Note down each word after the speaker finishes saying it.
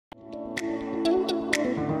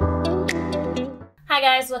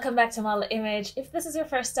Hi guys, welcome back to Model Image. If this is your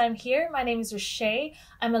first time here, my name is Rashay.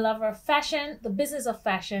 I'm a lover of fashion, the business of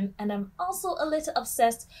fashion, and I'm also a little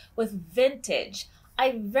obsessed with vintage.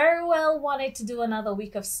 I very well wanted to do another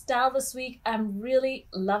week of style this week. I'm really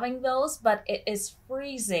loving those, but it is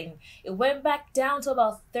freezing. It went back down to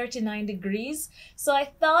about 39 degrees. So I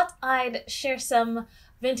thought I'd share some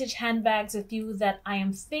vintage handbags with you that I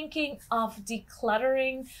am thinking of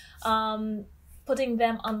decluttering, putting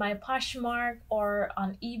them on my Poshmark or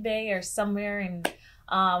on eBay or somewhere. And,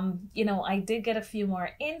 I did get a few more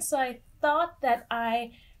in, so I thought that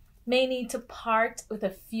I may need to part with a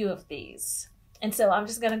few of these. And so I'm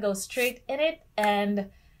just going to go straight in it and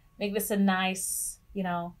make this a nice,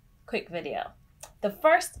 quick video. The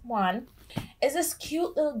first one is this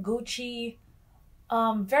cute little Gucci,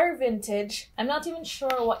 very vintage. I'm not even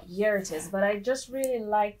sure what year it is, but I just really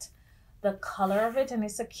liked the color of it. And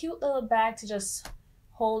it's a cute little bag to just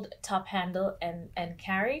hold top handle and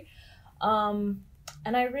carry. And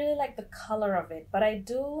I really like the color of it, but I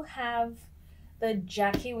do have the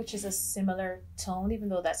Jackie, which is a similar tone, even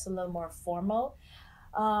though that's a little more formal.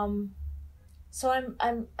 So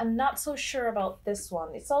I'm not so sure about this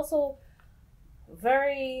one. It's also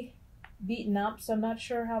very beaten up, so I'm not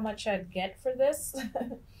sure how much I'd get for this.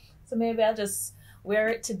 So maybe I'll just wear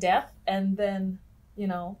it to death and then,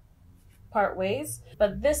 part ways.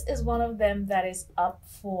 But this is one of them that is up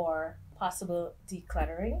for possible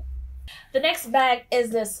decluttering. The next bag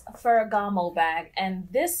is this Ferragamo bag, and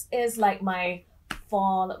this is like my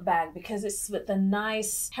fall bag because it's with the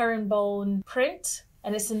nice herringbone print,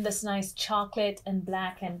 and it's in this nice chocolate and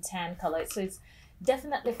black and tan color. So it's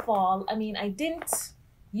definitely fall. I mean, I didn't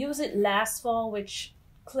use it last fall, which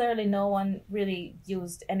clearly no one really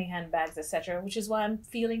used any handbags, etc., which is why I'm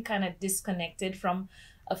feeling kind of disconnected from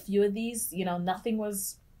a few of these. Nothing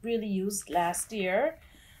was really used last year.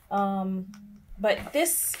 But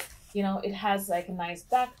this, it has like a nice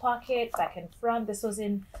back pocket, back and front. This was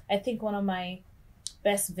in, I think, one of my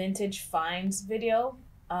best vintage finds video.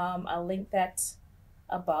 I'll link that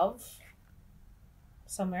above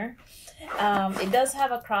somewhere. It does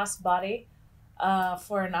have a crossbody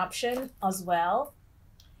for an option as well.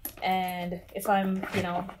 And if I'm,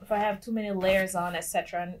 if I have too many layers on,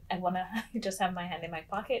 etc., and I want to just have my hand in my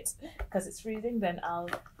pocket because it's freezing, then I'll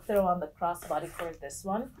throw on the crossbody for this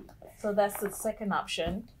one. So that's the second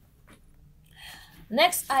option.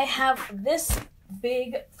 Next, I have this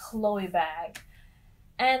big Chloe bag.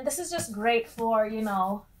 And this is just great for,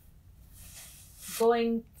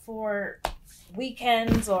 going for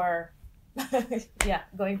weekends or, yeah,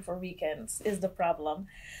 going for weekends is the problem.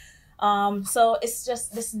 So it's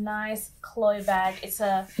just this nice Chloe bag. It's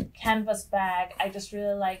a canvas bag. I just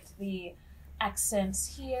really liked the accents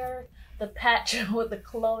here, the patch with the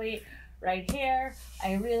Chloe right here.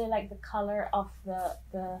 I really like the color of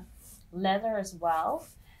the leather as well.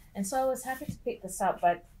 And so I was happy to pick this up,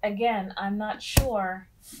 but again, I'm not sure,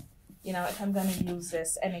 if I'm going to use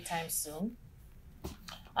this anytime soon.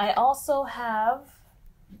 I also have,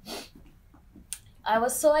 I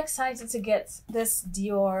was so excited to get this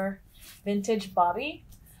Dior vintage bobby.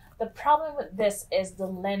 The problem with this is the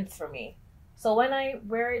length for me. So when I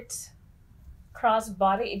wear it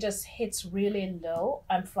crossbody, it just hits really low.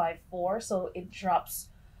 I'm 5'4", so it drops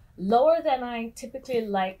lower than I typically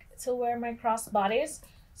like to wear my crossbodies.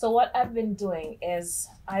 So what I've been doing is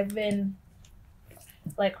I've been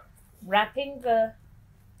like wrapping the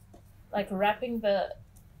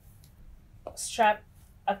strap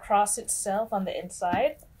across itself on the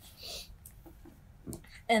inside,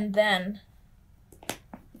 and then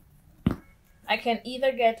I can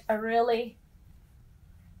either get a really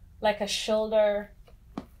like a shoulder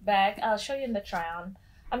bag. I'll show you in the try on.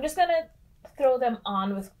 I'm just gonna throw them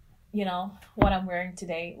on with what I'm wearing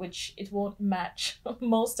today, which it won't match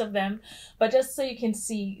most of them, but just so you can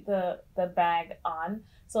see the bag on.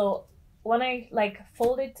 So when I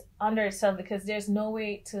fold it under itself, because there's no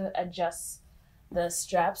way to adjust the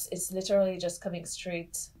straps, it's literally just coming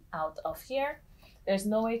straight out of here. There's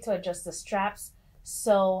no way to adjust the straps,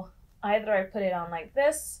 so either I put it on like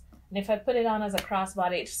this, and if I put it on as a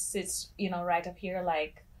crossbody, it sits right up here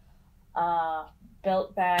like a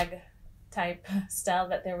belt bag type style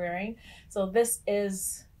that they're wearing. So this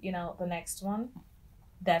is the next one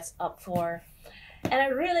that's up for, and I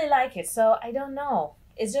really like it. So I don't know,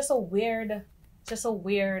 it's just a weird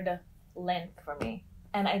length for me,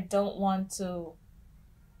 and I don't want to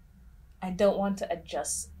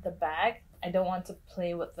adjust the bag. I don't want to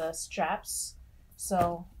play with the straps,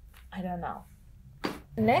 so I don't know.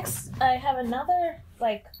 Next, I have another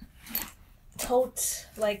tote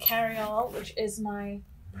carry-all, which is my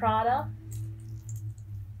Prada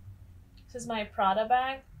This is my Prada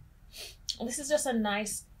bag. This is just a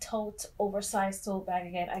nice tote, oversized tote bag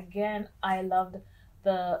again. Again, I loved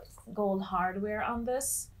the gold hardware on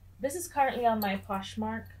this. This is currently on my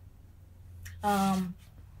Poshmark.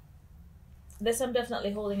 This I'm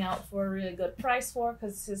definitely holding out for a really good price for,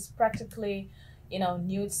 because this is practically, you know,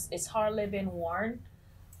 new. It's hardly been worn.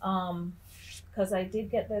 Because I did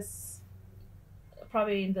get this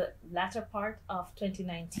probably in the latter part of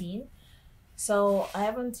 2019. So I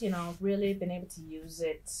haven't, you know, really been able to use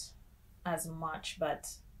it as much, but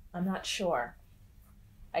I'm not sure.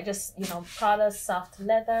 I just, you know, Prada soft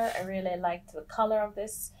leather. I really liked the color of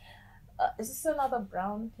this. Is this another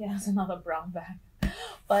brown? Yeah, it's another brown bag.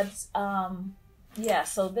 But yeah,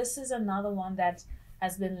 so this is another one that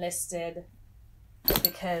has been listed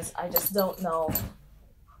because I just don't know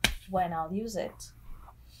when I'll use it.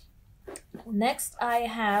 Next, I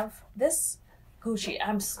have this Gucci.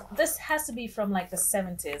 This has to be from like the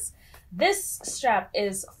 70s. This strap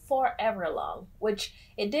is forever long, which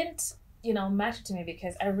it didn't, you know, matter to me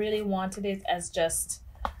because I really wanted it as just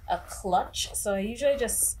a clutch. So I usually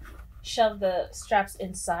just shove the straps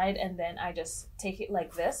inside and then I just take it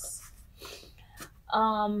like this.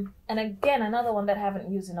 And again, another one that I haven't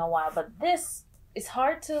used in a while, but this is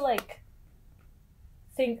hard to like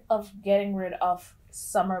think of getting rid of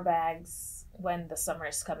summer bags when the summer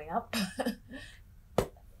is coming up.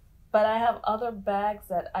 But I have other bags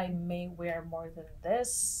that I may wear more than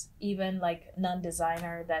this, even like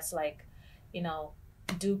non-designer that's like, you know,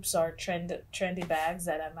 dupes or trendy bags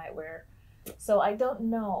that I might wear. So I don't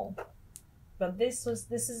know, but this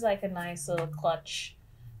is like a nice little clutch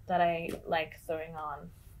that I like throwing on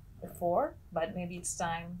before, but maybe it's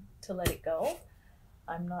time to let it go.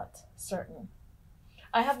 I'm not certain.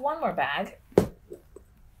 I have one more bag.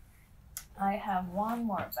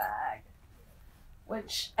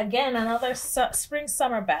 Which again, another spring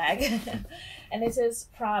summer bag. And it is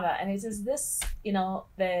Prada, and it is this, you know,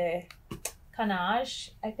 the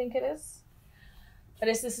Canage, I think it is. But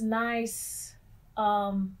it's this nice, you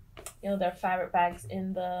know, their fabric bags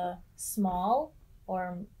in the small,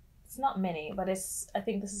 or it's not mini, but I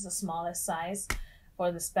think this is the smallest size for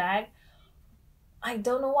this bag. I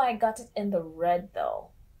don't know why I got it in the red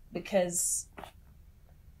though, because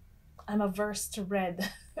I'm averse to red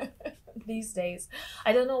these days.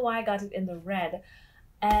 I don't know why I got it in the red,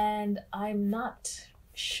 and I'm not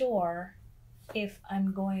sure if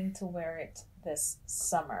I'm going to wear it this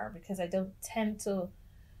summer because I don't tend to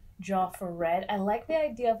draw for red. I like the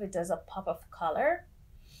idea of it as a pop of color.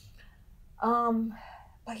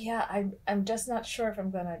 But yeah, I'm just not sure if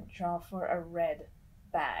I'm gonna draw for a red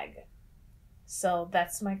bag. So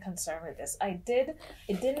that's my concern with this. It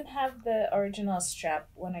didn't have the original strap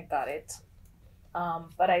when I got it.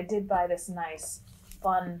 But I did buy this nice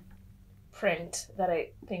fun print that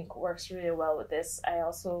I think works really well with this. I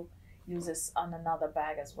also use this on another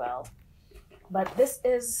bag as well. But this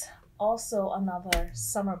is also another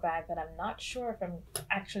summer bag that I'm not sure if I'm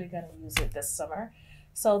actually going to use it this summer.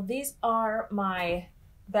 So these are my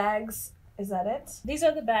bags. Is that it? These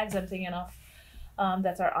are the bags I'm thinking of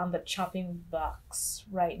that are on the chopping box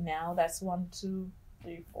right now. That's 1, 2,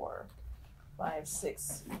 3, 4, 5,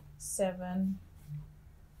 6, 7.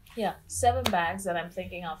 Yeah, 7 bags that I'm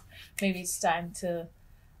thinking of. Maybe it's time to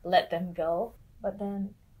let them go. But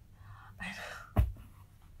then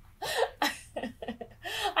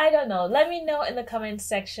I don't know. Let me know in the comment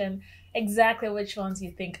section exactly which ones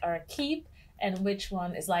you think are a keep and which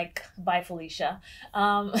one is like, bye Felicia.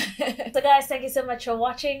 So guys, thank you so much for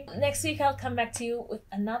watching. Next week I'll come back to you with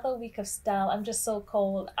another week of style. I'm just so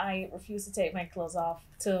cold. I refuse to take my clothes off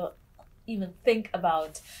to even think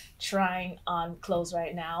about trying on clothes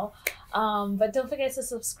right now. But don't forget to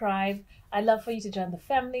subscribe. I'd love for you to join the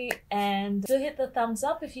family, and do hit the thumbs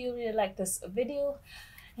up if you really like this video,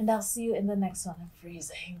 and I'll see you in the next one. I'm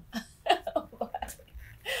freezing.